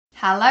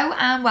Hello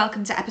and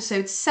welcome to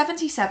episode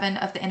 77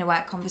 of the Inner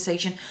Work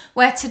Conversation,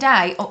 where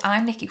today,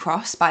 I'm Nikki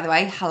Cross, by the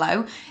way,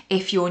 hello,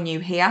 if you're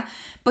new here.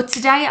 But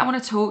today I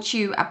want to talk to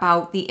you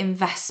about the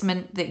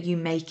investment that you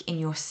make in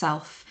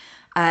yourself.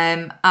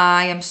 I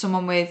am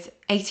someone with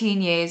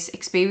 18 years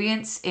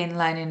experience in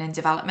learning and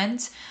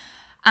development,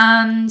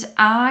 and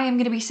I am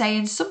going to be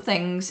saying some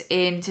things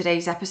in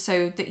today's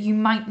episode that you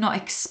might not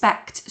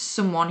expect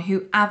someone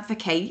who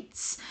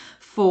advocates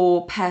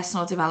for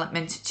personal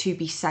development to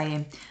be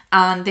saying.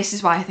 And this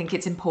is why I think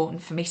it's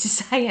important for me to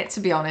say it, to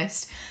be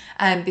honest,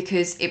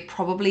 because it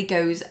probably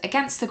goes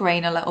against the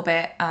grain a little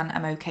bit, and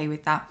I'm okay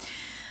with that.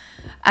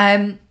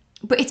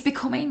 But it's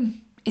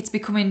becoming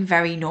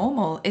very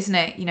normal, isn't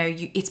it?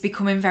 It's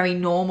becoming very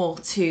normal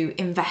to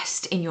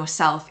invest in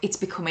yourself. It's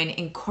becoming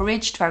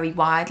encouraged very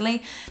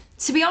widely.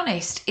 To be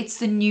honest, it's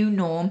the new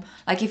norm.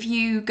 Like if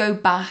you go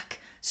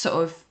back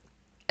sort of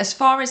as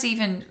far as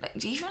even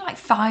like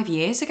 5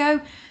 years ago,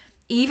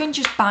 even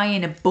just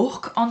buying a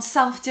book on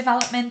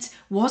self-development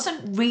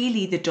wasn't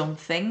really the done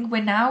thing.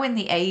 We're now in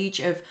the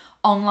age of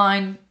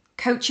online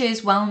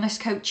coaches, wellness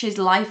coaches,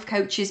 life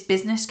coaches,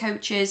 business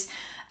coaches.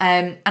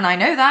 And I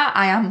know that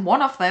I am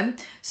one of them.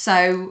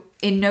 So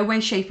in no way,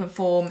 shape and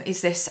form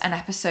is this an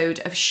episode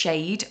of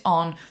shade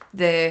on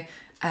the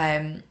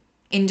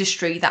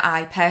industry that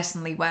I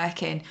personally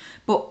work in.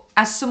 But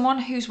as someone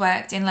who's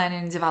worked in learning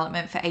and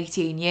development for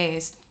 18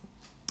 years,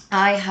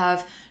 I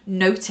have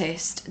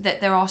noticed that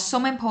there are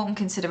some important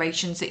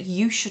considerations that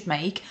you should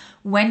make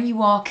when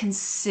you are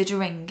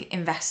considering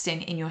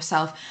investing in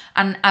yourself.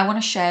 And I want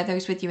to share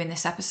those with you in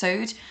this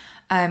episode.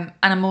 And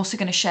I'm also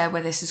going to share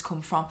where this has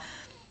come from.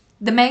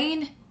 The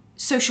main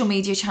social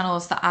media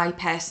channels that I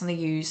personally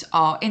use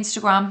are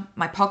Instagram,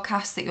 my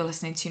podcast that you're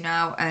listening to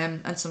now,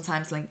 and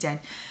sometimes LinkedIn.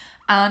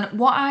 And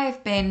what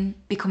I've been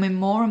becoming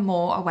more and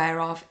more aware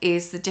of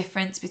is the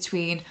difference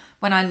between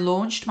when I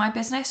launched my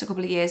business a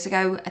couple of years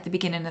ago at the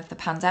beginning of the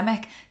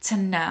pandemic to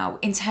now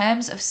in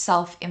terms of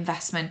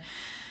self-investment.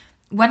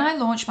 When I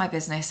launched my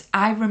business,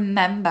 I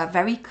remember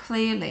very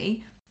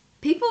clearly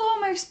people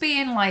almost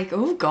being like,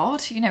 oh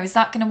God, is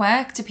that going to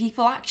work? Do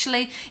people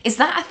actually, is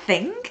that a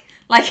thing?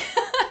 Like,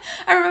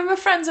 I remember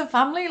friends and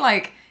family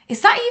like,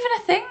 is that even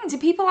a thing? Do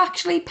people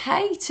actually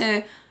pay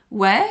to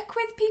work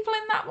with people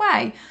in that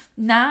way?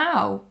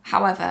 Now,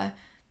 however,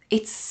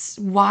 it's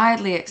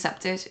widely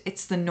accepted.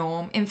 It's the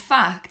norm. In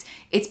fact,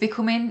 it's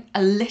becoming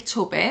a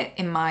little bit,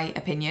 in my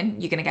opinion,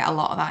 you're going to get a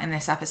lot of that in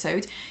this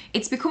episode,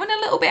 it's becoming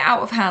a little bit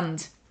out of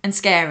hand and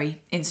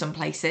scary in some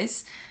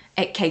cases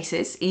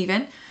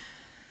even.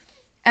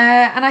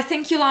 And I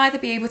think you'll either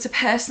be able to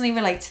personally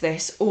relate to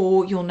this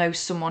or you'll know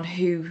someone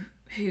who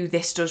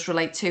this does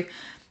relate to.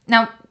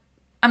 Now,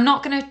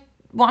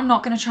 what I'm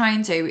not going to try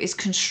and do is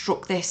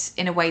construct this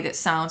in a way that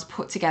sounds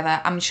put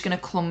together. I'm just going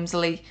to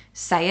clumsily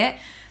say it.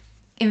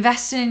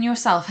 Investing in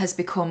yourself has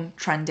become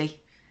trendy.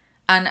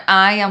 And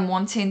I am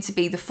wanting to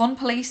be the fun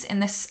police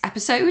in this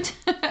episode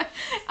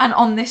and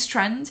on this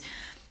trend.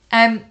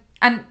 And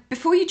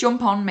before you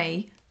jump on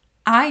me,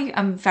 I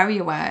am very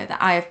aware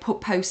that I have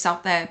put posts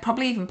out there,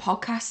 probably even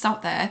podcasts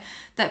out there,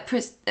 that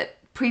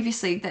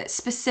previously that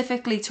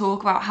specifically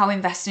talk about how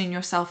investing in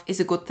yourself is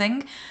a good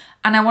thing.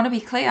 And I want to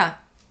be clear.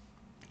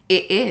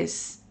 It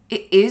is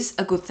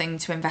a good thing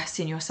to invest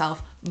in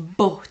yourself,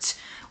 but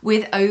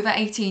with over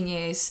 18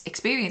 years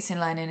experience in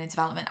learning and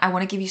development, I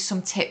want to give you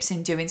some tips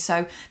in doing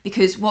so,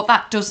 because what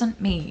that doesn't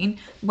mean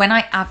when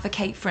I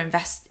advocate for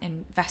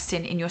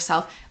investing in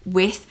yourself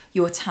with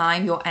your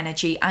time, your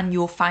energy and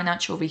your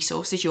financial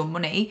resources, your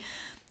money,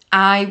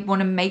 I want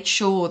to make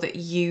sure that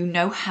you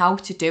know how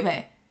to do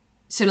it.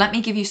 So let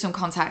me give you some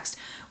context.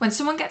 When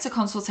someone gets a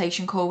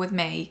consultation call with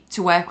me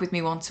to work with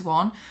me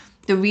one-to-one,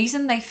 the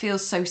reason they feel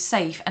so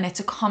safe, and it's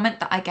a comment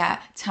that I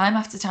get time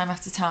after time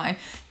after time,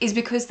 is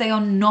because they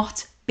are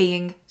not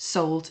being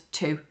sold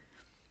to.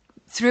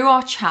 Through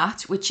our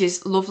chat, which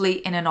is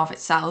lovely in and of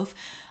itself,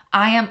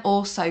 I am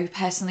also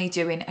personally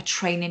doing a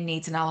training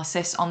needs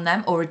analysis on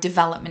them, or a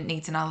development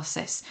needs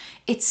analysis.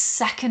 It's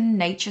second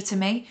nature to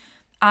me.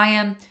 I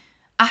am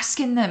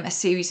asking them a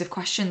series of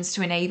questions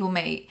to enable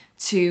me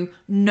to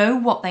know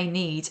what they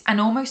need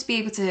and almost be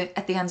able to,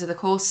 at the end of the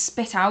call,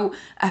 spit out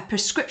a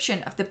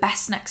prescription of the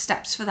best next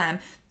steps for them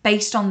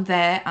based on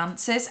their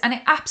answers. And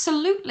it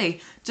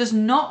absolutely does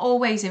not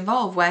always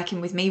involve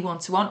working with me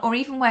one-to-one or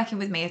even working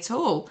with me at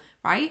all,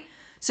 right?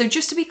 So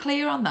just to be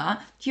clear on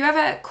that, if you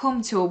ever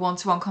come to a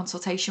one-to-one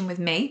consultation with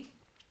me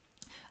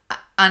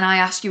and I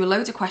ask you a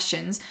load of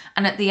questions,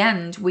 and at the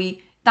end,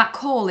 that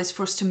call is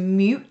for us to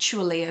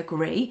mutually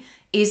agree,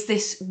 is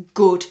this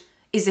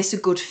a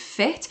good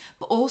fit?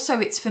 But also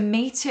it's for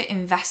me to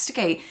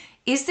investigate,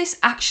 is this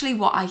actually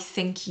what I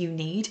think you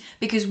need?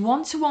 Because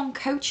one-to-one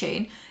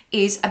coaching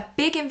is a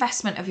big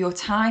investment of your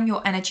time,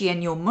 your energy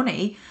and your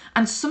money.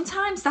 And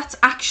sometimes that's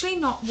actually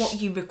not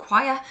what you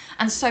require.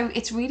 And so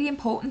it's really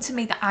important to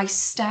me that I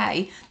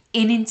stay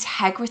in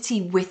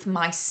integrity with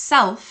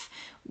myself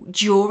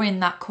during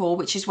that call,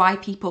 which is why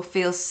people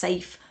feel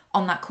safe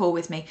on that call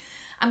with me.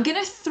 I'm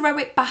going to throw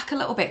it back a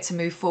little bit to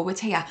move forward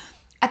here.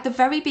 at the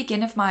very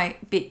beginning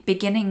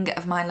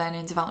of my learning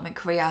and development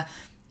career,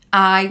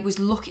 I was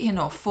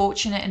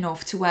fortunate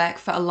enough to work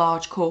for a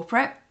large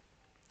corporate.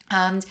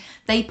 And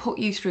they put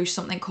you through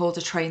something called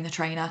a train the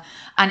trainer.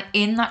 And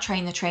in that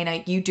train the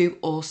trainer, you do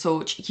all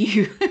sorts.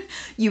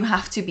 You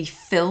have to be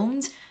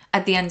filmed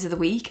at the end of the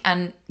week,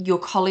 and your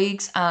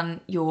colleagues and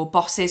your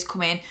bosses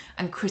come in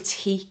and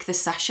critique the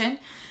session.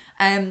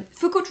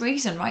 For good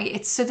reason, right?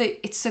 It's so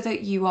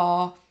that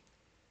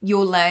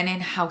you're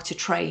learning how to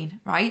train,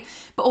 right?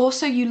 But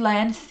also you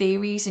learn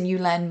theories and you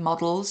learn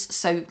models.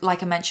 So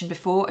like I mentioned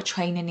before, a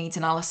trainer needs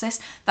analysis.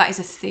 That is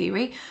a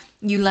theory.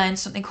 You learn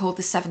something called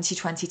the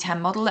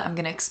 70-20-10 model that I'm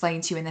going to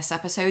explain to you in this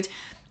episode.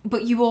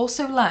 But you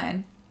also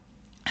learn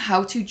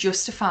how to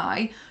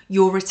justify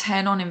your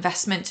return on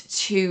investment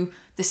to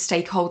the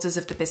stakeholders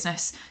of the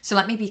business. So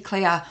let me be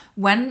clear,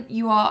 when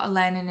you are a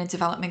learning and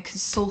development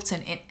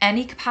consultant in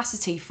any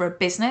capacity for a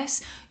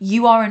business,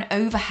 you are an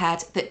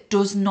overhead that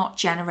does not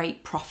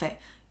generate profit.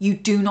 You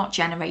do not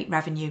generate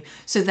revenue.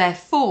 So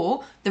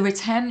therefore, the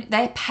return,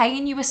 they're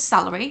paying you a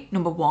salary,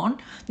 number one.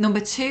 Number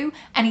two,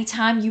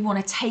 anytime you want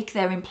to take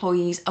their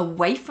employees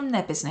away from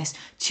their business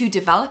to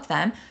develop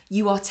them,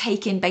 you are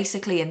taking,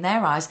 basically in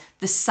their eyes,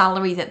 the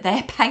salary that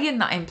they're paying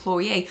that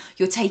employee,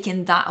 you're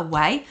taking that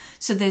away.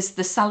 So there's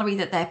the salary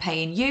that they're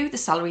paying you, the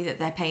salary that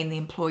they're paying the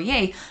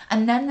employee,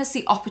 and then there's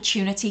the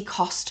opportunity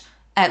cost,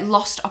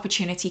 lost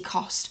opportunity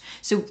cost.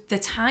 So the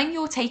time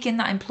you're taking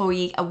that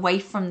employee away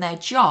from their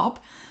job,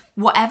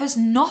 whatever's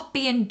not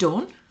being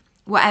done,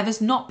 whatever's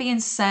not being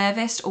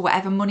serviced, or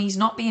whatever money's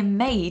not being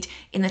made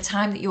in the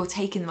time that you're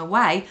taking them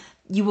away,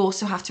 you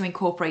also have to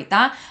incorporate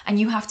that, and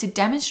you have to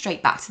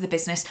demonstrate back to the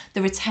business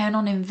the return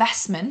on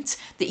investment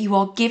that you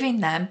are giving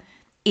them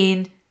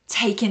in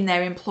taking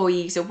their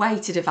employees away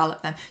to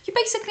develop them. You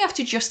basically have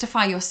to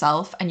justify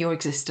yourself and your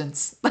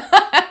existence.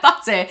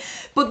 That's it.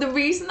 But the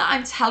reason that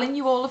I'm telling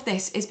you all of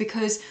this is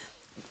because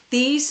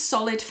these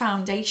solid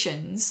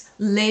foundations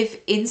live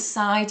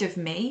inside of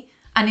me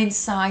and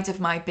inside of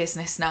my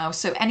business now.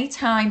 So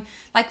anytime,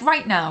 like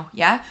right now,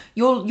 yeah,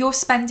 you're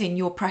spending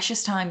your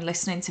precious time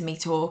listening to me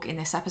talk in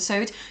this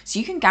episode, so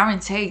you can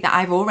guarantee that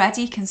I've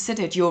already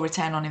considered your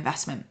return on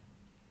investment.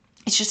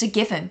 It's just a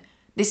given.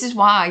 This is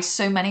why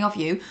so many of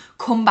you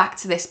come back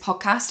to this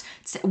podcast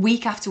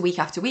week after week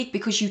after week,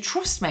 because you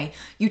trust me.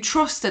 You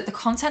trust that the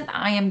content that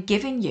I am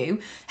giving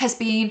you has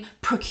been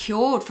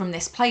procured from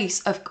this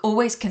place of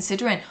always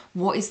considering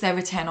what is their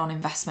return on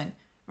investment.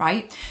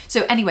 Right?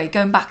 So anyway,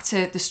 going back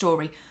to the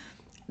story,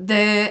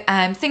 the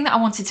thing that I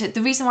wanted to,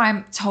 the reason why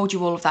I told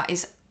you all of that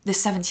is the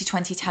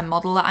 70-20-10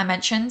 model that I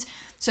mentioned.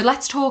 So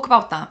let's talk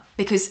about that,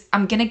 because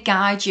I'm going to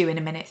guide you in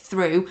a minute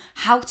through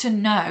how to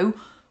know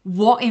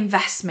what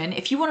investment,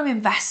 if you want to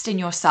invest in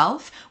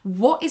yourself,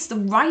 what is the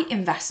right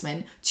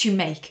investment to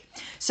make.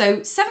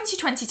 So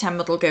 70-20-10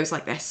 model goes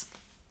like this,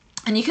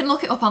 and you can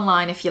look it up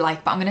online if you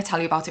like, but I'm going to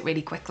tell you about it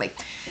really quickly.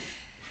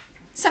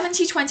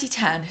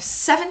 70-20-10,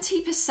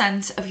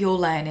 70% of your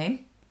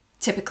learning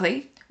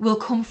typically will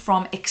come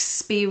from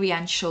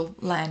experiential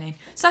learning.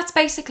 So that's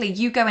basically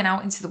you going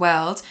out into the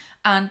world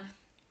and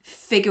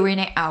figuring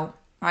it out,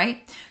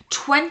 right?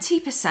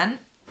 20%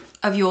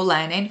 of your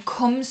learning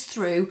comes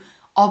through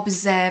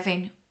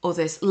observing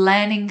others,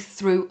 learning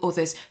through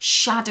others,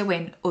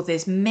 shadowing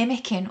others,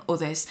 mimicking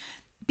others,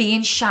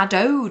 being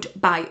shadowed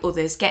by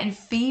others, getting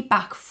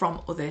feedback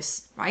from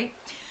others, right?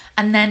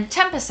 And then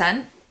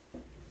 10%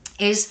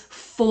 is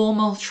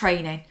formal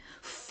training,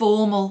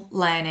 formal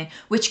learning,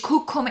 which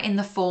could come in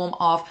the form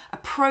of a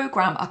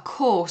program, a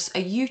course,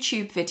 a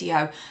YouTube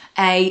video,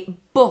 a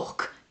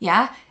book,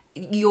 yeah,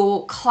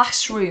 your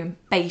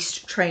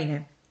classroom-based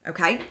training,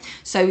 okay?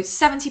 So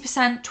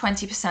 70%,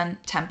 20%,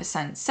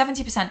 10%,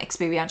 70%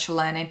 experiential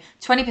learning,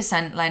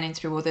 20% learning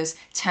through others,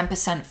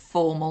 10%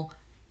 formal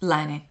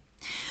learning.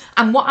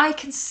 And what I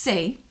can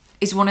see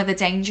is one of the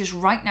dangers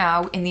right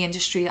now in the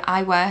industry that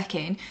I work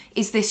in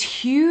is this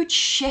huge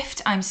shift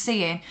I'm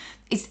seeing.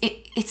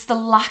 It's the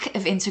lack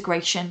of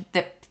integration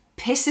that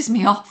pisses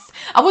me off.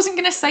 I wasn't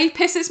going to say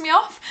pisses me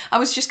off. I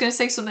was just going to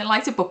say something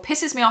lighter, but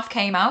pisses me off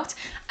came out.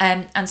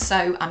 And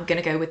so I'm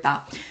going to go with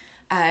that.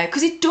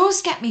 Because it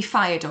does get me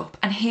fired up.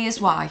 And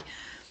here's why.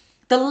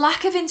 The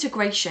lack of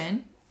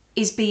integration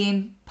is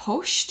being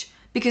pushed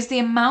because the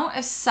amount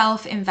of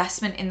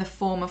self-investment in the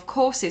form of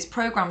courses,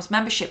 programs,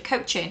 membership,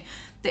 coaching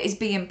that is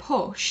being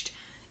pushed,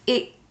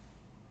 it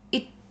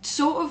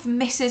sort of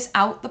misses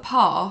out the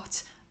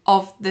part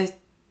of the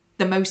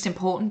most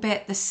important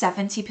bit, the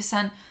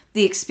 70%,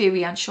 the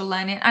experiential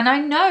learning. And I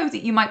know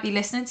that you might be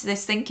listening to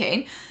this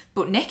thinking,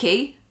 but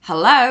Nikki,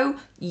 hello,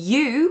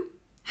 you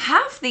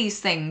have these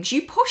things,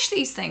 you push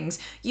these things,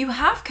 you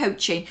have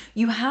coaching,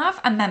 you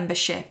have a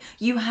membership,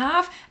 you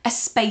have a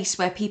space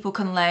where people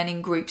can learn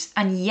in groups.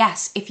 And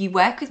yes, if you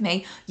work with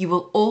me, you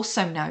will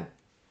also know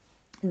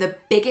the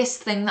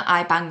biggest thing that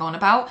I bang on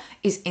about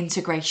is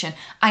integration.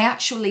 I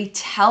actually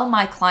tell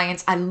my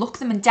clients, I look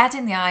them dead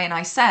in the eye and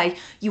I say,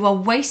 you are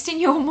wasting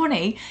your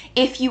money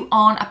if you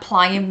aren't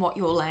applying what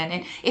you're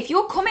learning. If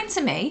you're coming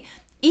to me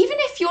even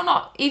if you're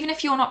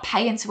not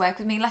paying to work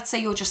with me, let's say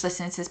you're just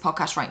listening to this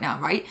podcast right now,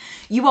 right?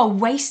 You are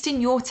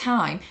wasting your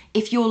time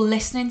if you're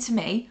listening to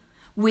me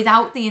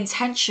without the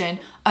intention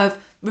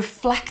of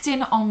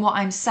reflecting on what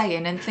I'm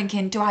saying and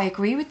thinking, do I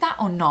agree with that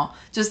or not?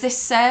 Does this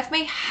serve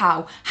me?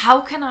 How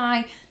can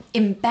I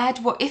embed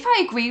if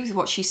I agree with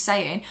what she's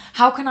saying,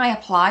 how can I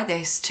apply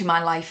this to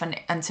my life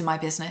and to my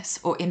business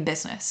or in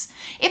business?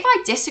 If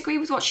I disagree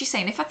with what she's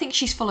saying, if I think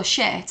she's full of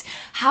shit,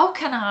 how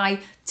can I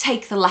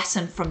take the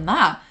lesson from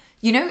that?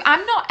 You know,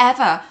 I'm not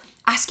ever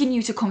asking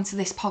you to come to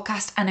this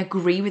podcast and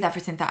agree with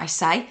everything that I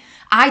say.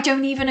 I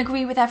don't even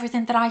agree with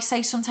everything that I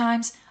say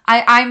sometimes.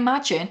 I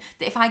imagine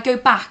that if I go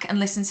back and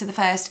listen to the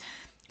first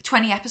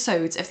 20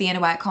 episodes of the Inner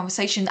Work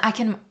Conversation,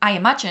 I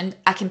imagine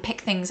I can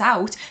pick things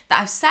out that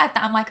I've said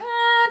that I'm like,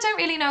 I don't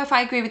really know if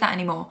I agree with that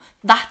anymore.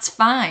 That's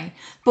fine.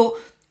 But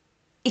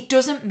it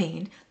doesn't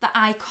mean that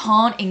I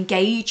can't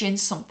engage in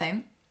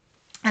something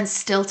and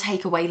still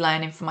take away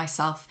learning for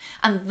myself.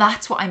 And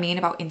that's what I mean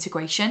about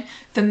integration.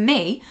 For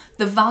me,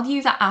 the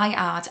value that I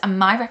add and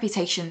my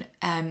reputation,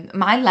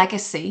 my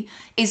legacy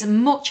is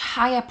much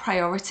higher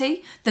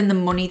priority than the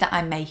money that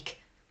I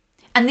make.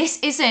 And this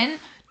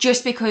isn't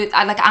just because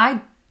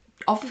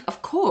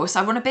of course,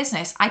 I run a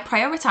business. I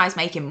prioritize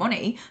making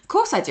money. Of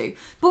course I do.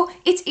 But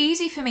it's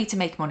easy for me to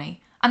make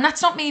money. And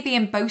that's not me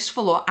being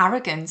boastful or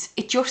arrogant.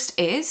 It just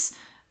is.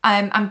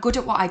 I'm good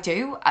at what I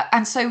do.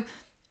 And so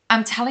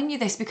I'm telling you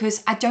this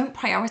because I don't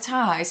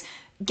prioritize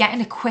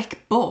getting a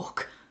quick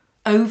buck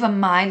over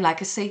my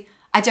legacy.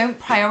 I don't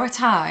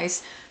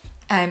prioritize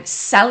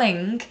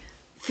selling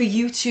for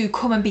you to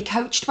come and be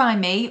coached by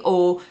me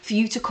or for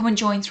you to come and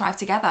join Thrive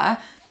Together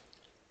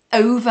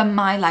over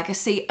my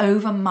legacy,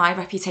 over my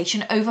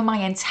reputation, over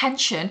my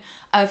intention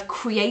of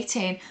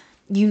creating.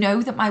 You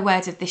know that my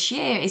word of this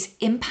year is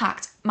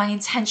impact. My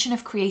intention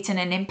of creating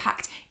an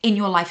impact in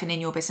your life and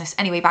in your business.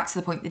 Anyway, back to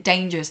the point, the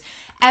dangers.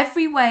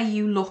 Everywhere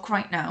you look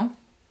right now,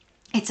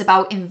 it's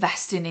about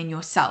investing in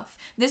yourself.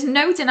 There's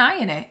no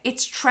denying it.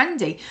 It's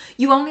trendy.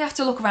 You only have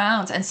to look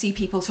around and see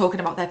people talking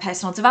about their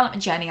personal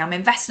development journey. I'm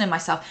investing in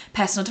myself,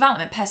 personal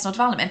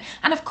development.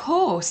 And of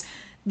course,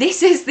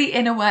 this is the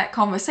Inner Work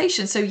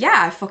Conversation. So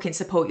yeah, I fucking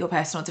support your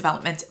personal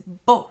development.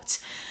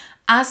 But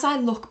as I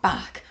look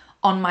back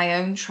on my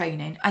own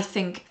training, I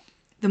think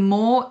the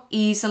more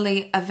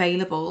easily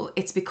available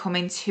it's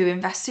becoming to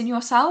invest in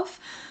yourself,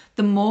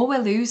 the more we're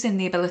losing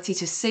the ability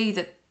to see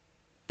that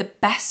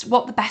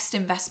what the best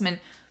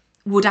investment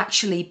would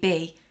actually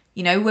be.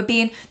 You know,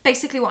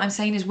 basically what I'm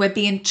saying is we're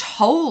being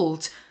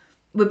sold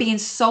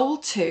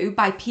to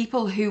by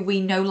people who we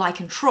know, like,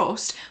 and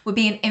trust. We're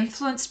being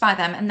influenced by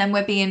them, and then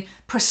we're being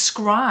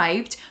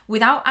prescribed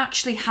without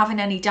actually having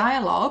any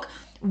dialogue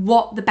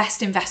what the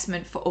best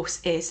investment for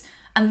us is.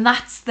 And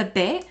that's the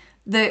bit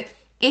that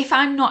if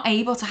I'm not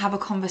able to have a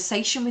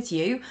conversation with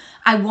you,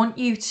 I want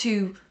you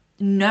to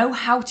know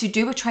how to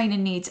do a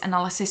training needs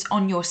analysis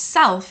on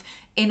yourself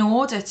in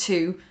order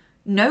to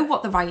know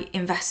what the right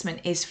investment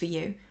is for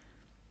you.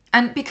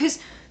 And because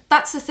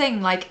that's the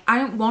thing, like, I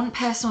don't want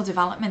personal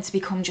development to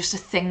become just a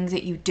thing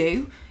that you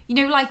do. You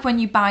know, like when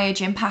you buy a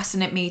gym pass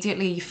and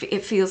immediately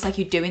it feels like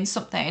you're doing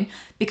something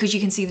because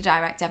you can see the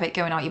direct debit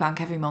going out your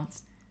bank every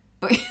month.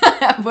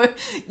 But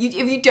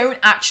if you don't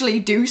actually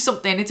do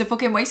something, it's a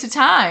fucking waste of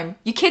time.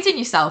 You're kidding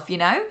yourself, you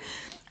know?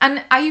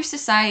 And I used to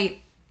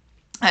say,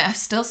 I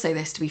still say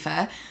this, to be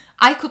fair,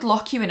 I could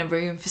lock you in a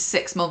room for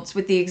 6 months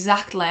with the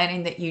exact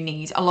learning that you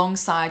need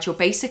alongside your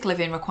basic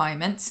living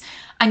requirements,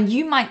 and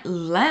you might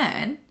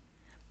learn,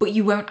 but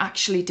you won't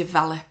actually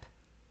develop,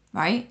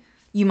 right?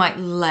 You might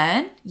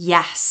learn,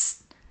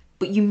 yes,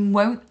 but you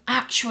won't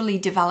actually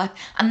develop.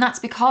 And that's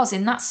because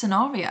in that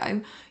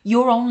scenario,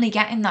 you're only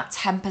getting that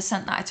 10%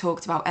 that I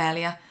talked about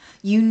earlier.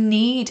 You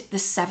need the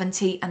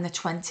 70 and the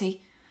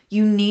 20.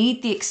 You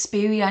need the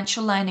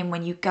experiential learning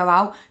when you go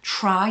out,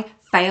 try,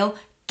 fail,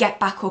 get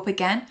back up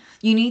again.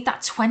 You need that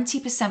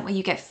 20% where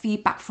you get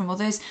feedback from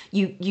others.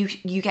 You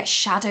get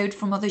shadowed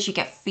from others. You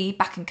get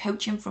feedback and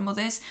coaching from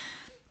others.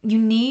 You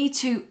need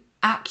to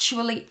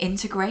actually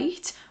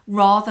integrate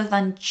rather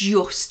than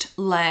just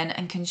learn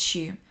and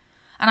consume.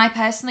 And I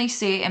personally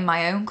see it in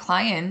my own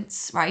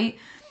clients, right?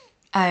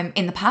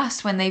 In the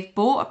past, when they've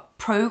bought a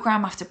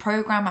program after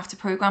program after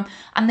program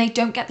and they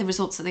don't get the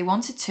results that they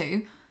wanted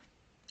to,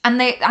 and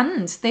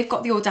they've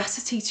got the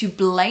audacity to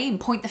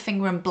point the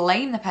finger and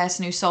blame the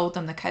person who sold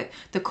them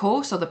the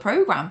course or the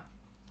program.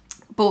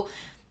 But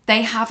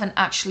they haven't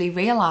actually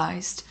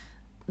realised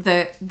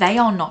that they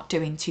are not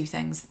doing two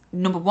things.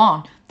 Number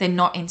one, they're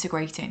not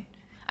integrating.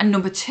 And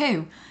number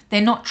two,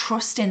 they're not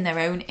trusting their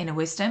own inner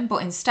wisdom,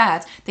 but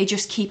instead they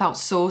just keep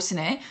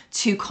outsourcing it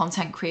to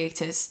content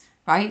creators,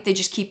 right? They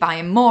just keep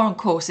buying more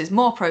courses,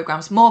 more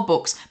programs, more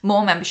books,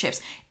 more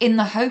memberships in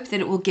the hope that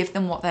it will give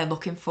them what they're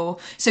looking for.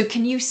 So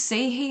can you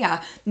see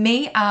here,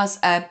 me as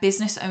a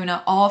business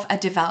owner of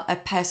a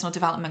personal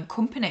development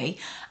company,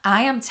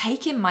 I am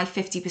taking my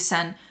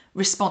 50%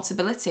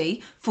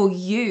 responsibility for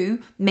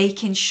you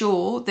making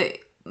sure that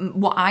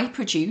what I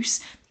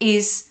produce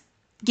is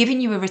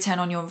giving you a return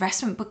on your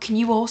investment, but can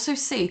you also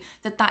see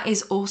that that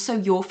is also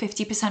your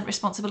 50%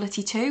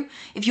 responsibility too?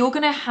 If you're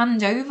going to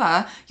hand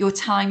over your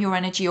time, your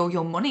energy, or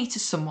your money to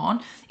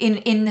someone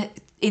in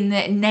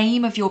the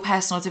name of your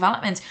personal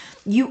development,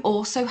 you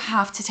also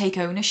have to take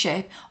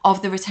ownership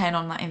of the return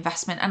on that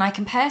investment. And I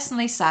can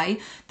personally say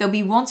there'll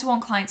be one-to-one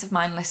clients of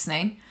mine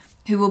listening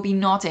who will be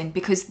nodding,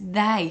 because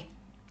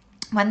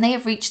when they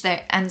have reached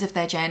the end of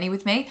their journey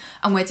with me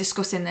and we're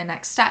discussing their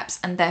next steps,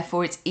 and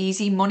therefore it's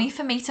easy money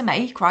for me to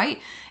make,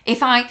 right?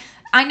 If I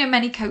know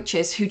many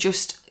coaches who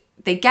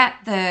they get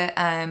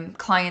the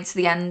client to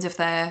the end of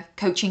their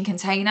coaching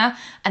container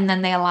and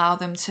then they allow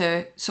them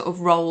to sort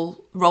of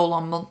roll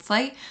on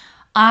monthly.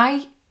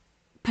 I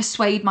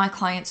persuade my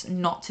clients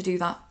not to do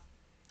that.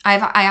 I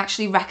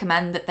actually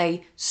recommend that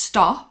they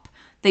stop.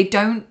 They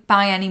don't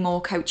buy any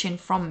more coaching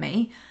from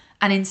me,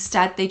 and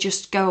instead they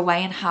just go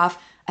away and have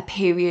a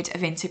period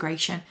of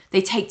integration.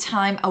 They take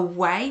time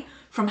away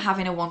from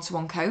having a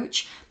one-to-one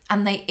coach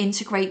and they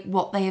integrate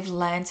what they have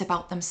learned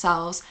about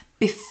themselves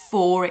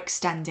before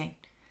extending.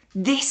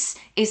 This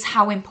is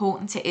how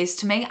important it is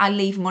to me. I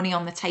leave money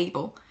on the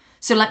table.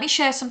 So let me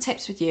share some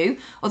tips with you.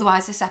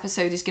 Otherwise, this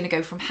episode is going to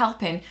go from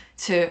helping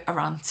to a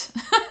rant.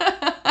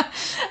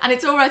 And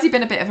it's already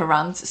been a bit of a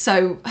rant.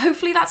 So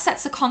hopefully that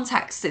sets the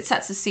context. It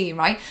sets the scene,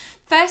 right?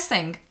 First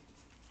thing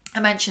I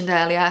mentioned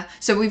earlier.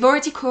 So we've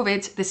already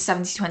covered this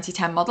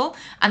 70-20-10 model.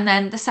 And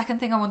then the second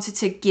thing I wanted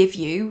to give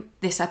you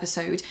this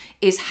episode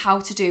is how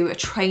to do a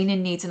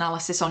training needs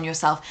analysis on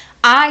yourself.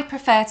 I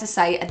prefer to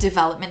say a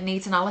development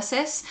needs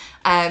analysis,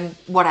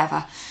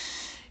 whatever.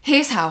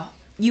 Here's how.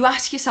 You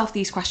ask yourself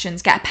these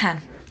questions, get a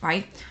pen,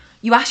 right?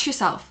 You ask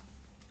yourself,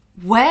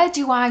 where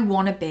do I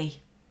want to be?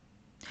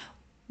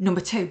 Number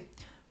 2,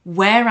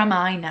 where am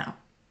I now?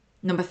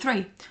 Number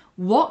 3,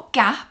 what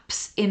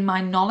gaps in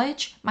my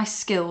knowledge, my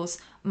skills,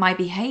 my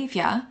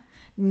behavior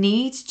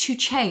need to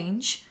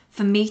change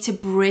for me to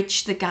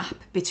bridge the gap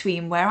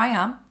between where I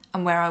am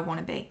and where I want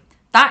to be?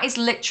 That is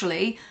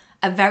literally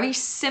a very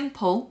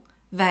simple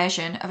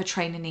version of a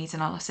training needs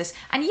analysis.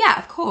 And yeah,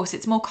 of course,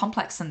 it's more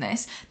complex than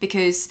this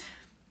because,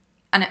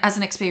 and as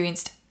an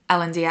experienced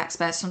L&D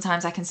expert,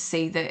 sometimes I can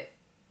see that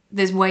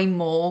there's way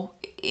more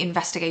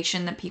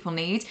investigation that people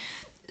need.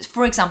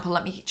 For example,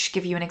 let me just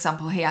give you an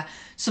example here.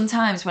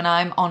 Sometimes when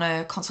I'm on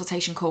a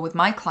consultation call with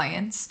my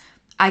clients,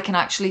 I can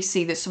actually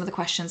see that some of the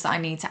questions that I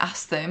need to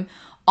ask them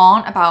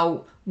aren't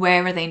about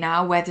where are they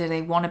now, where do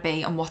they want to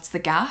be, and what's the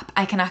gap.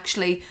 I can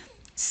actually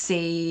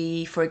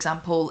see, for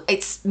example,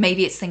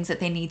 maybe it's things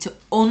that they need to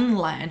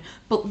unlearn,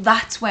 but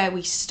that's where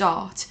we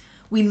start.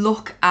 We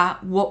look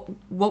at what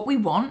we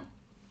want,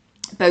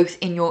 both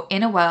in your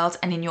inner world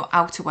and in your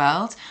outer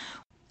world.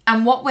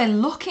 And what we're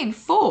looking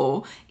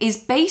for is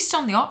based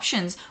on the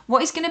options,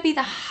 what is going to be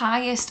the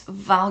highest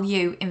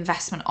value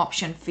investment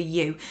option for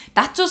you.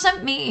 That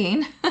doesn't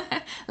mean,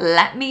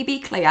 let me be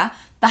clear,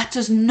 that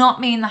does not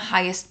mean the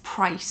highest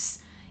price.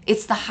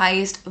 It's the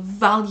highest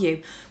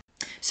value.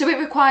 So it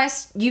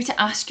requires you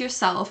to ask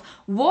yourself,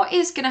 what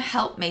is going to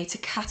help me to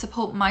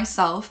catapult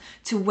myself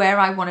to where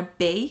I want to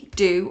be,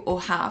 do, or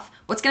have?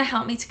 What's going to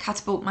help me to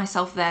catapult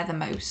myself there the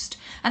most?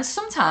 And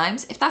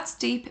sometimes, if that's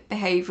deep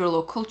behavioural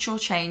or cultural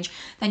change,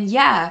 then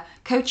yeah,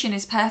 coaching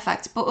is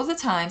perfect. But other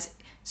times,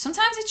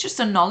 sometimes it's just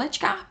a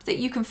knowledge gap that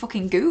you can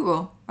fucking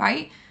Google,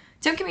 right?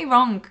 Don't get me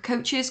wrong,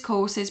 coaches,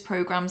 courses,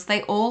 programs,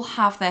 they all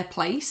have their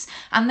place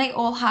and they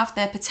all have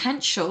their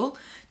potential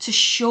to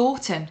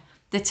shorten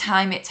the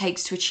time it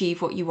takes to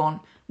achieve what you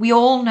want. We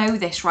all know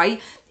this, right?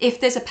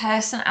 If there's a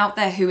person out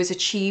there who has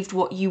achieved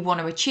what you want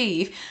to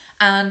achieve,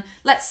 and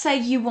let's say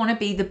you want to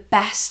be the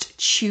best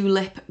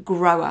tulip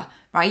grower,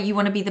 right? You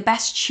want to be the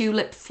best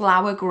tulip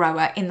flower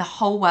grower in the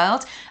whole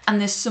world, and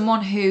there's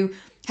someone who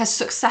has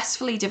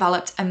successfully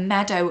developed a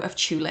meadow of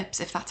tulips,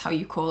 if that's how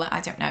you call it,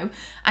 I don't know,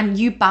 and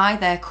you buy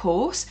their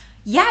course,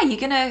 yeah, you're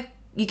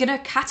gonna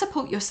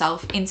catapult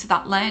yourself into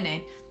that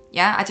learning.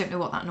 Yeah, I don't know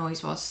what that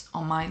noise was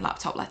on my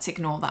laptop. Let's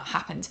ignore that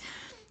happened.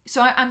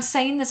 So I'm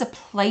saying there's a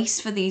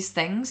place for these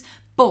things,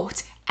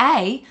 but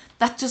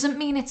that doesn't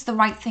mean it's the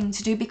right thing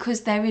to do, because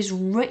there is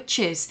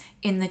riches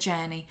in the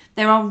journey.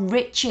 There are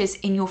riches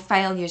in your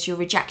failures, your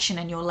rejection,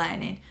 and your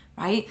learning,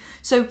 right?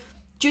 So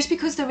just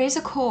because there is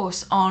a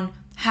course on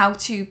how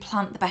to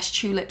plant the best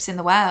tulips in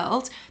the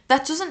world,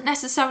 that doesn't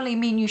necessarily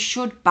mean you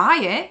should buy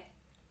it,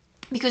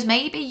 because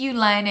maybe you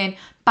learning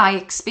by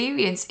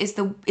experience is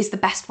the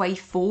best way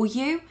for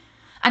you.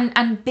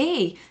 And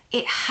B,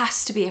 it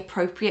has to be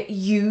appropriate,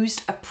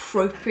 used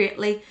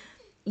appropriately.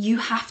 You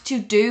have to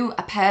do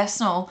a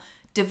personal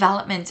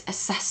development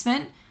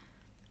assessment.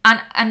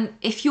 And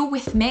if you're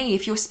with me,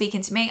 if you're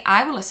speaking to me,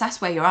 I will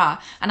assess where you are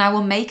and I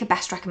will make a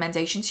best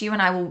recommendation to you,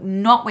 and I will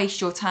not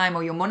waste your time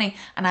or your money,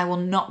 and I will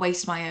not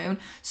waste my own.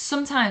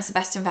 Sometimes the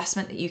best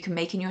investment that you can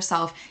make in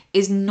yourself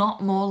is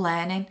not more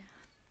learning,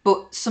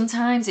 but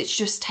sometimes it's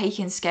just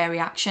taking scary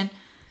action.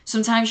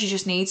 Sometimes you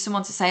just need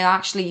someone to say, oh,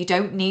 actually, you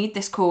don't need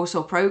this course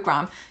or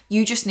program.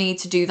 You just need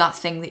to do that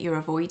thing that you're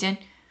avoiding.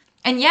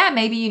 And yeah,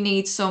 maybe you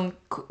need some,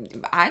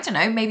 I don't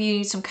know, maybe you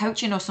need some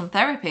coaching or some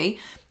therapy.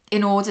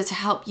 in order to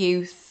help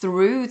you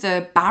through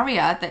the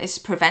barrier that is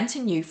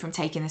preventing you from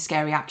taking the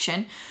scary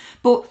action.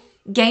 But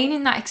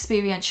gaining that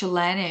experiential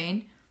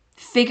learning,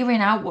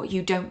 figuring out what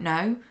you don't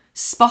know,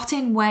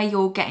 spotting where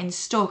you're getting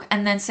stuck,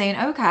 and then saying,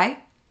 okay,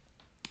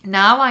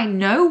 now I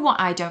know what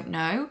I don't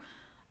know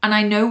and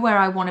I know where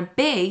I want to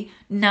be.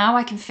 Now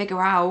I can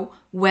figure out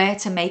where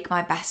to make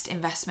my best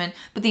investment.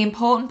 But the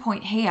important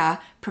point here,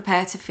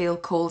 prepare to feel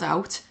called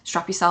out,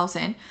 strap yourselves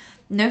in.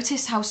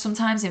 Notice how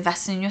sometimes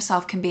investing in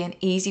yourself can be an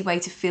easy way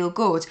to feel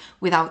good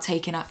without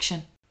taking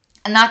action.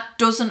 And that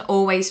doesn't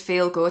always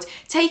feel good.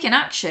 Taking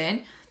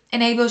action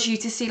enables you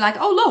to see like,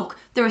 oh, look,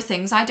 there are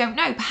things I don't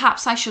know.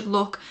 Perhaps I should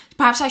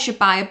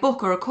buy a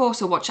book or a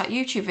course or watch that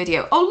YouTube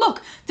video. Oh,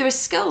 look, there are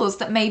skills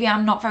that maybe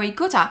I'm not very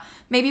good at.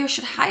 Maybe I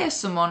should hire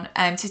someone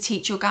to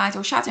teach or guide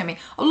or shadow me.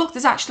 Oh, look,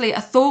 there's actually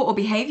a thought or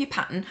behavior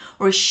pattern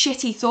or a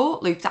shitty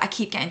thought loop that I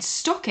keep getting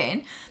stuck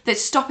in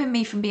that's stopping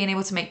me from being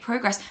able to make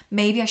progress.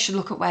 Maybe I should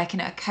look at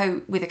working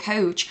with a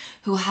coach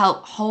who will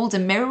help hold a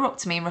mirror up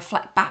to me and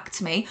reflect back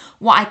to me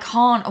what I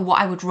can't or what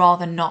I would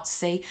rather not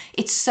see.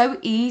 It's so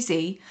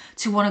easy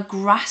to want to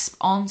grasp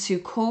onto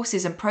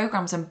courses and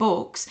programs and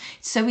books.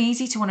 It's so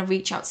easy to want to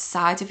reach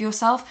outside of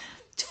yourself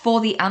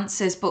for the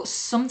answers, but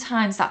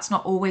sometimes that's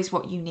not always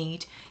what you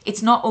need.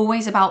 It's not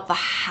always about the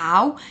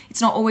how.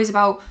 It's not always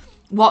about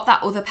what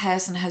that other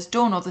person has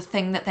done or the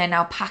thing that they're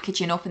now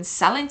packaging up and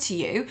selling to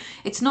you.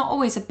 It's not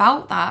always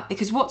about that,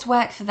 because what's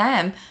worked for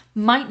them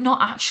might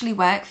not actually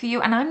work for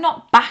you. And I'm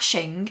not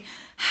bashing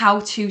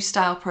how-to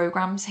style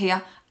programs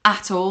here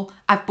at all.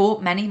 I've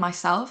bought many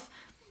myself.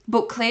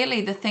 But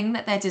clearly the thing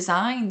that they're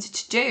designed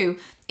to do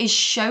is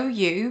show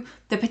you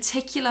the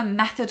particular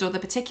method or the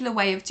particular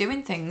way of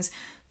doing things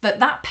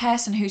that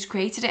person who's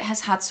created it has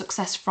had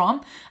success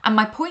from. And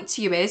my point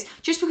to you is,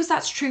 just because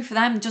that's true for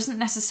them doesn't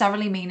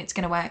necessarily mean it's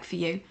going to work for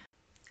you.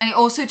 And it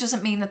also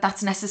doesn't mean that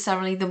that's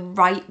necessarily the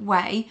right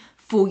way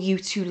for you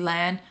to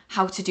learn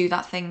how to do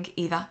that thing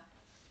either.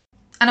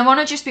 And I want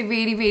to just be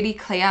really, really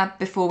clear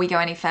before we go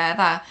any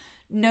further.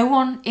 No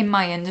one in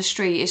my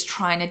industry is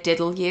trying to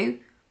diddle you.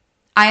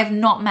 I have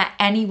not met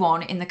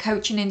anyone in the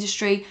coaching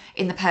industry,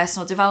 in the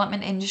personal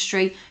development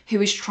industry,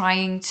 who is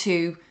trying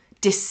to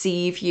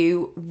deceive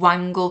you,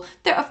 wangle.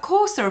 Of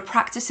course, there are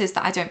practices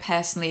that I don't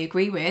personally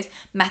agree with,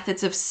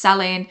 methods of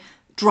selling,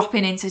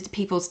 dropping into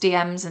people's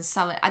DMs and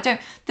selling.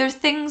 There are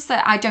things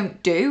that I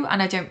don't do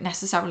and I don't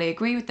necessarily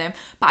agree with them,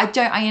 but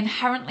I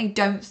inherently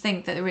don't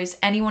think that there is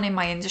anyone in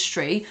my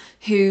industry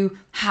who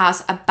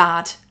has a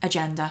bad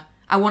agenda.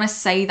 I want to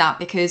say that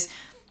because,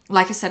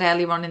 like I said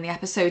earlier on in the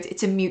episode,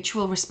 it's a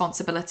mutual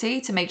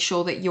responsibility to make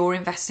sure that you're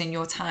investing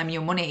your time,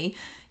 your money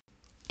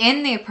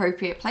in the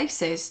appropriate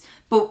places.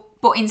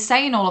 But in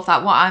saying all of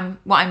that,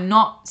 what I'm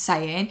not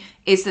saying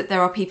is that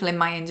there are people in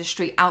my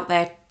industry out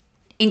there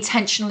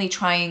intentionally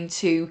trying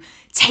to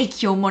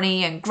take your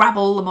money and grab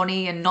all the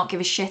money and not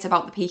give a shit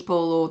about the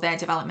people or their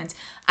development.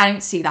 I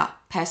don't see that.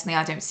 Personally,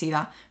 I don't see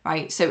that,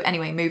 right? So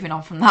anyway, moving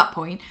on from that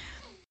point.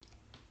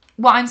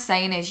 What I'm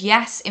saying is,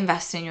 yes,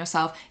 invest in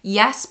yourself.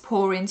 Yes,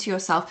 pour into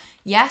yourself.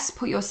 Yes,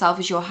 put yourself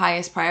as your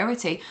highest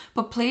priority.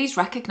 But please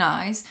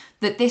recognize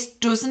that this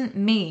doesn't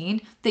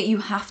mean that you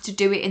have to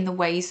do it in the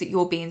ways that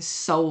you're being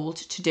sold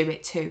to do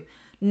it too.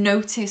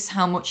 Notice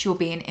how much you're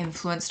being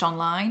influenced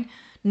online.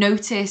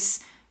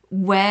 Notice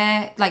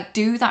where,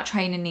 do that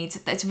training needs.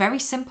 It's very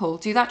simple.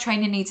 Do that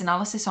training needs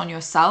analysis on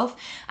yourself.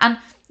 And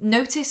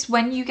notice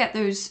when you get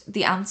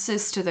the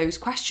answers to those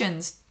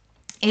questions.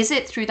 Is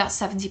it through that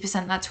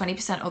 70%, that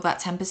 20%, or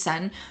that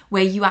 10%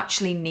 where you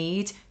actually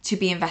need to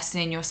be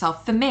investing in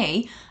yourself? For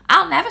me,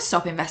 I'll never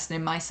stop investing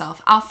in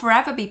myself. I'll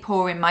forever be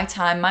pouring my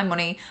time, my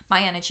money,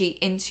 my energy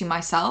into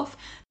myself.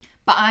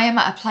 But I am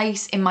at a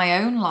place in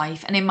my own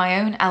life and in my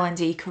own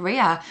L&D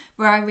career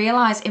where I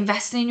realize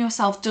investing in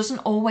yourself doesn't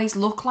always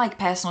look like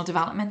personal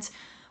development.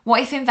 What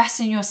if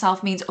investing in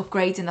yourself means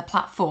upgrading the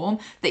platform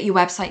that your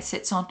website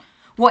sits on?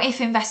 What if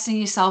investing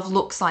in yourself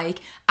looks like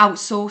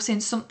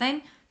outsourcing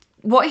something?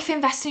 What if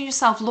investing in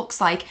yourself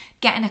looks like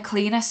getting a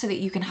cleaner so that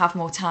you can have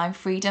more time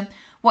freedom?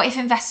 What if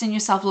investing in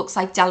yourself looks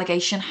like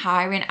delegation,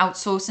 hiring,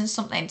 outsourcing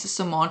something to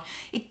someone?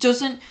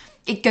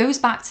 It goes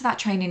back to that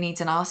training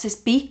needs analysis.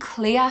 Be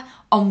clear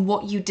on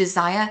what you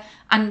desire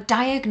and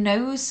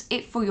diagnose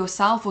it for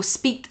yourself, or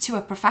speak to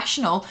a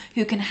professional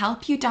who can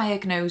help you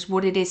diagnose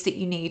what it is that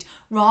you need,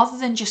 rather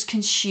than just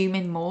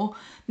consuming more.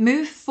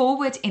 Move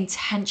forward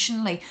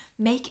intentionally.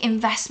 Make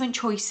investment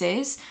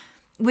choices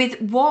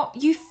with what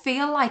you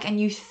feel like and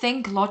you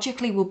think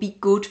logically will be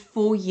good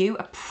for you,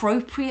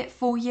 appropriate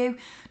for you,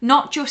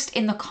 not just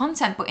in the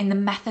content, but in the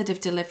method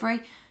of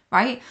delivery,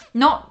 right?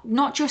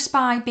 Not just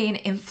by being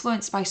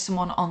influenced by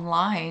someone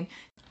online.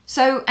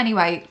 So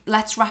anyway,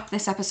 let's wrap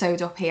this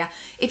episode up here.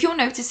 If you're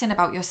noticing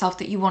about yourself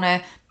that you want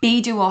to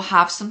be, do, or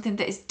have something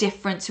that is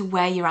different to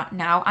where you're at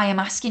now, I am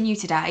asking you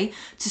today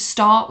to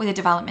start with a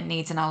development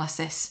needs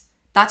analysis.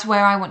 That's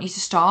where I want you to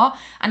start,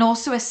 and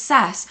also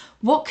assess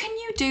what can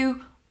you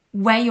do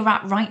where you're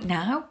at right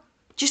now,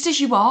 just as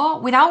you are,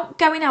 without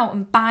going out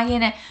and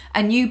buying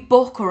a new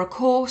book or a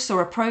course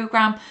or a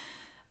program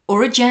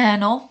or a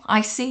journal.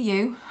 I see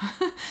you.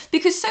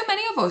 Because so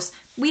many of us,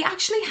 we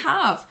actually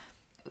have,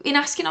 in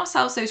asking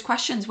ourselves those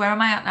questions, where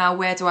am I at now?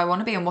 Where do I want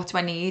to be? And what do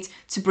I need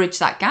to bridge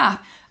that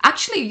gap?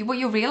 Actually, what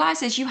you'll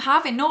realize is you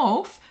have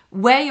enough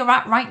where you're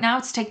at right now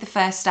to take the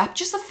first step,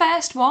 just the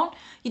first one.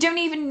 You don't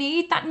even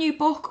need that new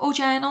book or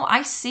journal.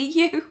 I see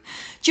you.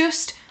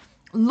 Just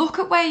look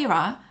at where you're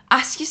at,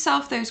 ask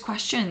yourself those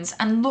questions,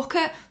 and look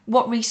at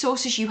what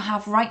resources you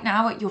have right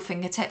now at your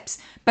fingertips,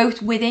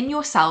 both within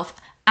yourself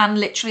and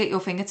literally at your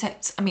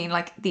fingertips. I mean,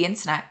 like the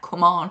internet,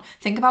 come on,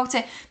 think about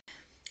it.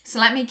 So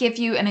let me give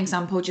you an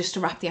example just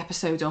to wrap the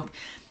episode up.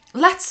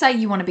 Let's say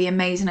you want to be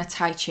amazing at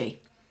Tai Chi,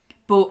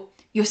 but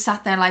you're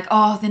sat there like,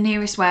 oh, the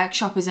nearest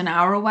workshop is an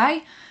hour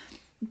away.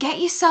 Get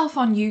yourself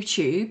on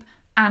YouTube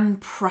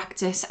and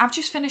practice. I've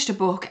just finished a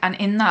book, and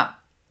in that,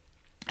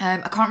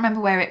 I can't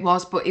remember where it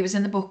was, but it was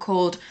in the book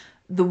called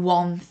The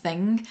One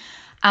Thing.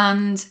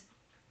 And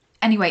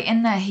anyway,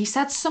 in there, he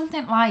said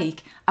something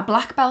like a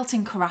black belt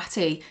in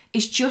karate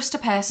is just a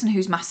person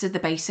who's mastered the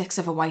basics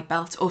of a white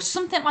belt or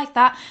something like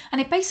that. And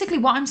it basically,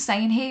 what I'm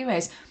saying here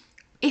is,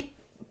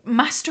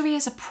 mastery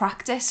is a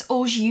practice.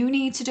 All you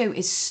need to do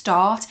is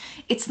start.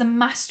 It's the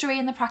mastery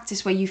and the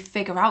practice where you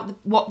figure out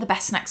what the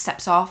best next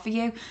steps are for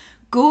you.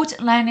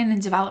 Good learning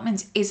and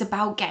development is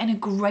about getting a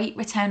great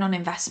return on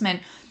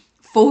investment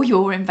for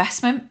your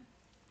investment.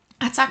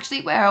 That's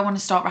actually where I want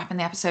to start wrapping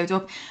the episode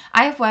up.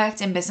 I have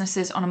worked in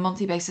businesses on a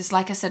monthly basis.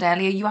 Like I said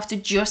earlier, you have to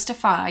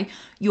justify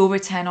your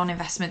return on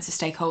investment to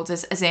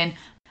stakeholders,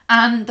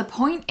 and the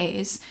point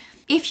is,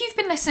 if you've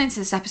been listening to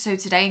this episode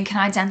today and can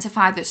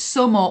identify that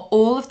some or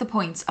all of the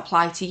points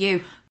apply to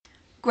you,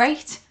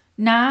 great.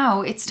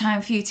 Now it's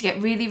time for you to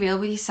get really real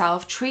with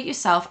yourself, treat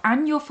yourself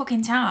and your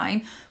fucking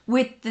time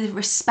with the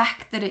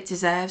respect that it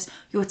deserves.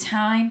 Your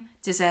time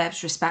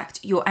deserves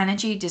respect. Your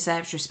energy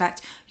deserves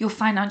respect. Your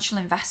financial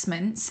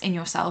investments in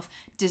yourself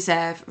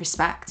deserve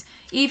respect.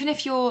 Even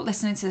if you're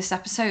listening to this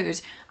episode,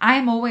 I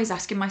am always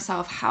asking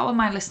myself, how are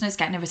my listeners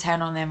getting a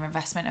return on their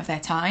investment of their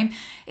time?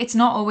 It's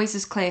not always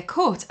as clear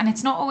cut, and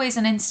it's not always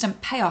an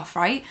instant payoff,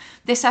 right?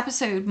 This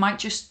episode might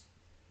just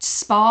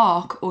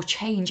spark or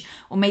change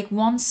or make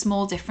one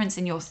small difference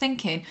in your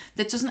thinking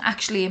that doesn't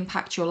actually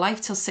impact your life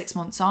till 6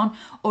 months on,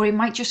 or it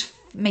might just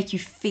make you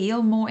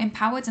feel more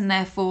empowered, and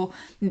therefore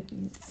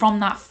from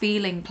that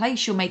feeling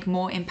place you'll make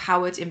more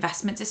empowered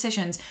investment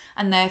decisions,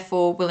 and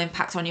therefore will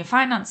impact on your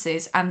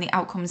finances and the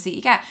outcomes that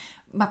you get.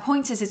 My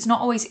point is, it's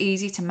not always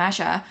easy to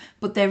measure,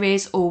 but there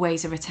is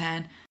always a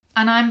return.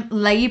 And I'm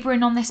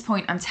labouring on this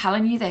point. I'm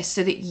telling you this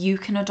so that you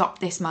can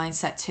adopt this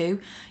mindset too.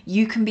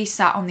 You can be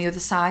sat on the other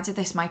side of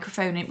this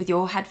microphone with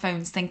your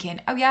headphones thinking,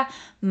 oh yeah,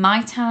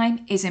 my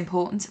time is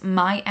important.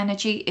 My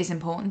energy is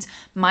important.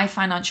 My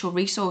financial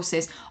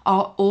resources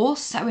are all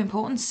so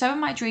important. So are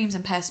my dreams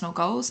and personal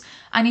goals.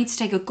 I need to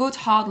take a good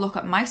hard look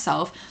at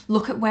myself,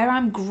 look at where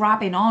I'm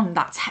grabbing on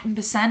that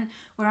 10%,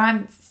 where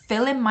I'm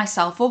filling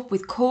myself up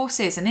with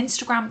courses and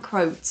Instagram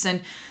quotes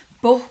and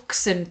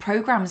books and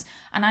programs,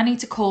 and I need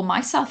to call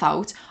myself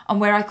out on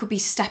where I could be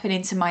stepping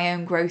into my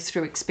own growth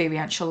through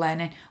experiential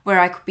learning, where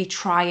I could be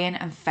trying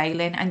and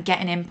failing and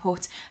getting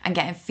input and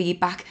getting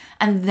feedback,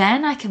 and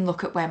then I can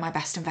look at where my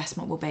best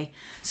investment will be.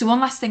 So one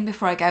last thing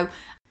before I go.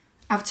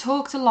 I've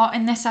talked a lot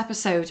in this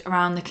episode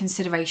around the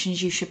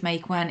considerations you should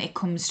make when it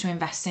comes to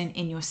investing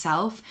in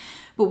yourself,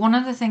 but one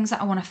of the things that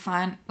I want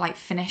to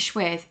finish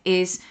with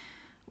is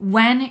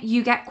when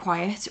you get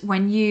quiet,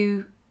 when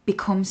you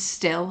become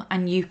still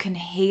and you can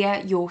hear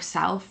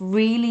yourself,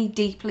 really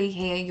deeply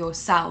hear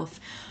yourself,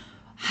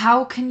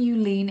 how can you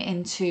lean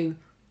into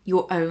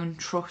your own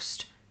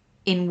trust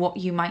in what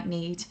you might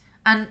need?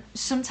 And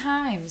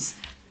sometimes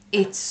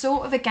it's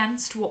sort of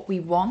against what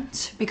we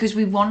want, because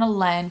we want to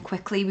learn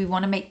quickly, we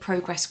want to make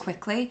progress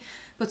quickly,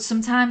 but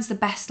sometimes the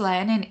best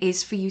learning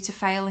is for you to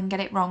fail and get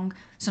it wrong.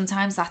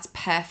 Sometimes that's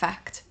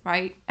perfect,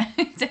 right?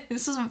 It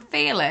doesn't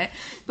feel it,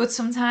 but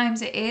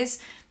sometimes it is.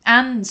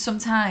 And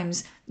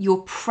sometimes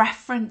your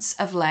preference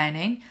of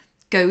learning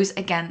goes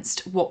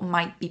against what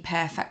might be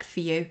perfect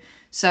for you.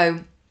 So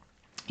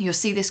you'll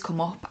see this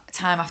come up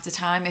time after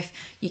time if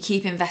you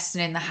keep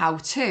investing in the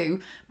how-to,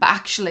 but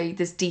actually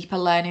there's deeper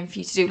learning for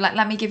you to do.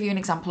 Let me give you an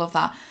example of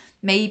that.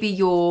 Maybe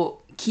you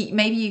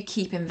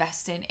keep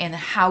investing in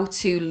how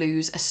to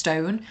lose a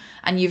stone,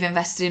 and you've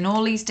invested in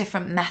all these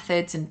different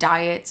methods and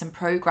diets and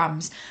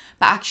programs,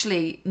 but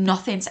actually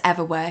nothing's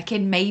ever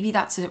working. Maybe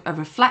that's a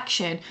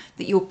reflection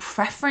that your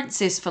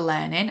preferences for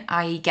learning,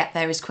 i.e. get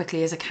there as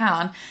quickly as I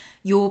can,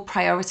 you're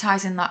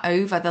prioritizing that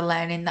over the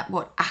learning that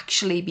would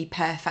actually be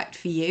perfect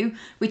for you,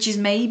 which is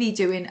maybe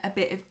doing a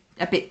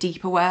bit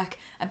deeper work,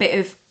 a bit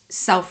of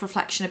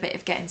self-reflection, a bit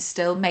of getting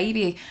still,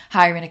 maybe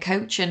hiring a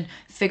coach and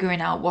figuring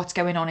out what's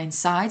going on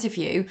inside of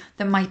you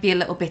that might be a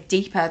little bit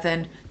deeper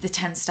than the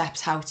 10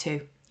 steps how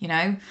to, you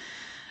know?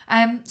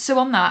 So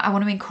on that, I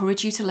want to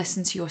encourage you to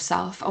listen to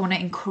yourself. I want to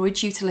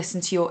encourage you to listen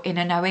to your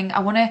inner knowing. I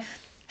want to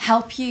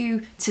help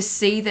you to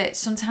see that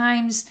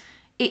sometimes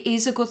it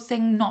is a good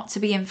thing not to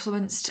be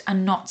influenced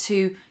and not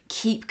to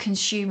keep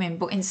consuming,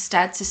 but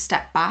instead to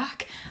step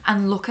back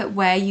and look at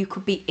where you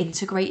could be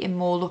integrating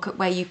more, look at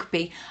where you could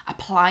be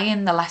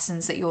applying the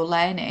lessons that you're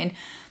learning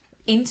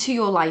into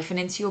your life and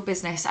into your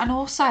business, and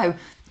also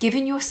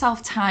giving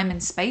yourself time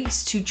and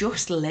space to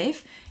just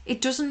live.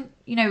 It doesn't,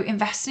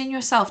 investing in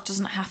yourself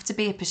doesn't have to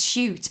be a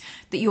pursuit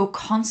that you're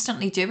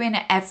constantly doing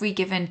at every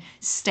given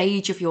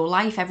stage of your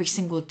life, every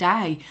single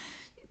day.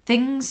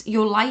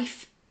 Your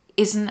life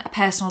isn't a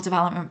personal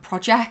development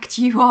project.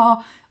 You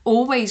are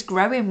always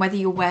growing, whether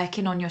you're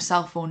working on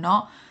yourself or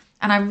not.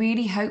 And I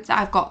really hope that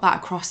I've got that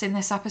across in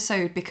this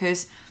episode,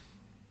 because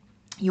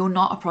you're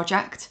not a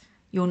project.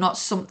 You're not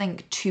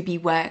something to be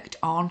worked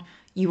on.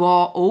 You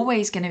are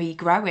always going to be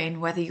growing,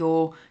 whether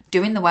you're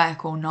doing the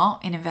work or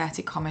not, in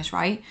inverted commas,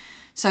 right?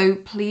 So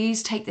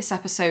please take this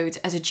episode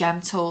as a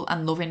gentle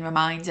and loving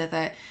reminder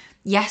that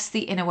yes, the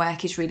inner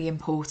work is really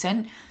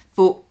important,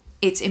 but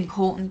it's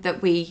important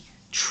that we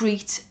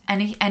treat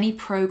any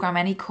program,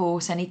 any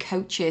course, any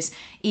coaches,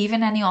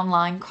 even any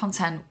online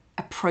content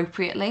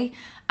appropriately,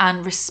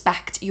 and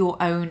respect your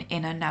own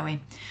inner knowing.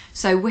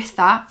 So with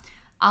that,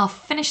 I'll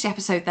finish the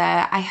episode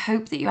there. I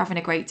hope that you're having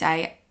a great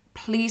day.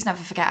 Please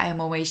never forget I am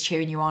always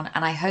cheering you on,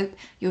 and I hope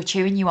you're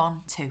cheering you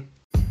on too.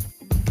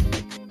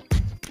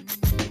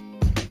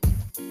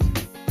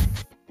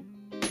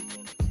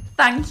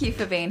 Thank you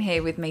for being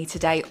here with me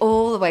today,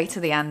 all the way to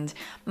the end.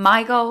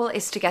 My goal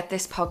is to get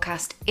this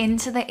podcast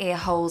into the ear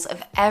holes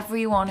of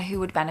everyone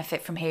who would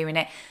benefit from hearing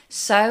it.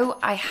 So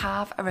I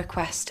have a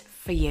request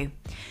for you.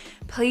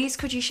 Please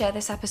could you share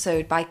this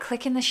episode by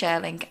clicking the share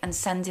link and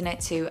sending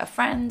it to a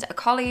friend, a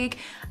colleague,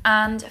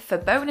 and for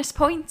bonus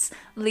points,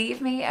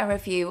 leave me a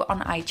review on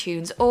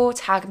iTunes or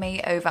tag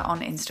me over on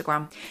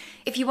Instagram.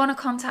 If you want to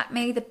contact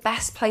me, the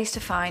best place to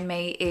find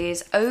me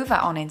is over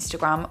on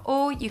Instagram,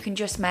 or you can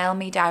just mail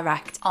me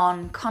direct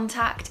on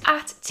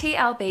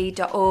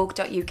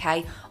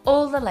contact@tlb.org.uk.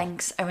 All the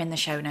links are in the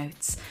show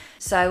notes.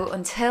 So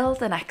until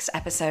the next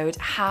episode,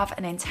 have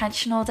an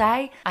intentional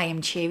day. I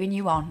am cheering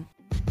you on.